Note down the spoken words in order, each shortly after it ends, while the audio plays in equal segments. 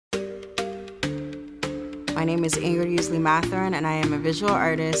My name is Yuzly and I am a visual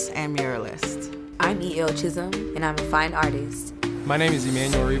artist and muralist. I'm Chisolm and I'm a fine artist. My name is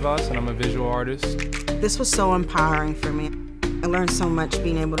Emanuel Rivas and I'm a visual artist. This was so empowering for me. I learned so much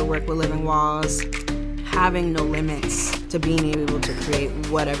being able to work with living walls, having no limits to being able to create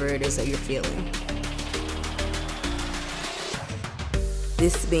whatever it is that you're feeling.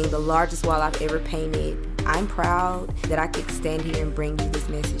 This being the largest wall I've ever painted, I'm proud that I could stand here and bring you this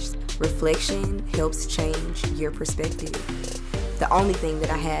message. Reflection helps change your perspective. The only thing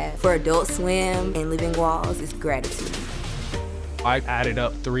that I have for Adult Swim and living walls is gratitude. I added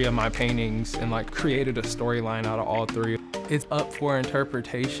up 3 of my paintings and created a storyline out of all 3. It's up for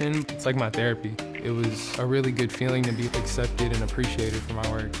interpretation. It's like my therapy. It was a really good feeling to be accepted and appreciated for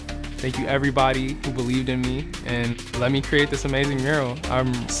my work. Thank you everybody who believed in me and let me create this amazing mural.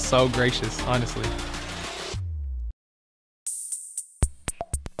 I'm so gracious, honestly.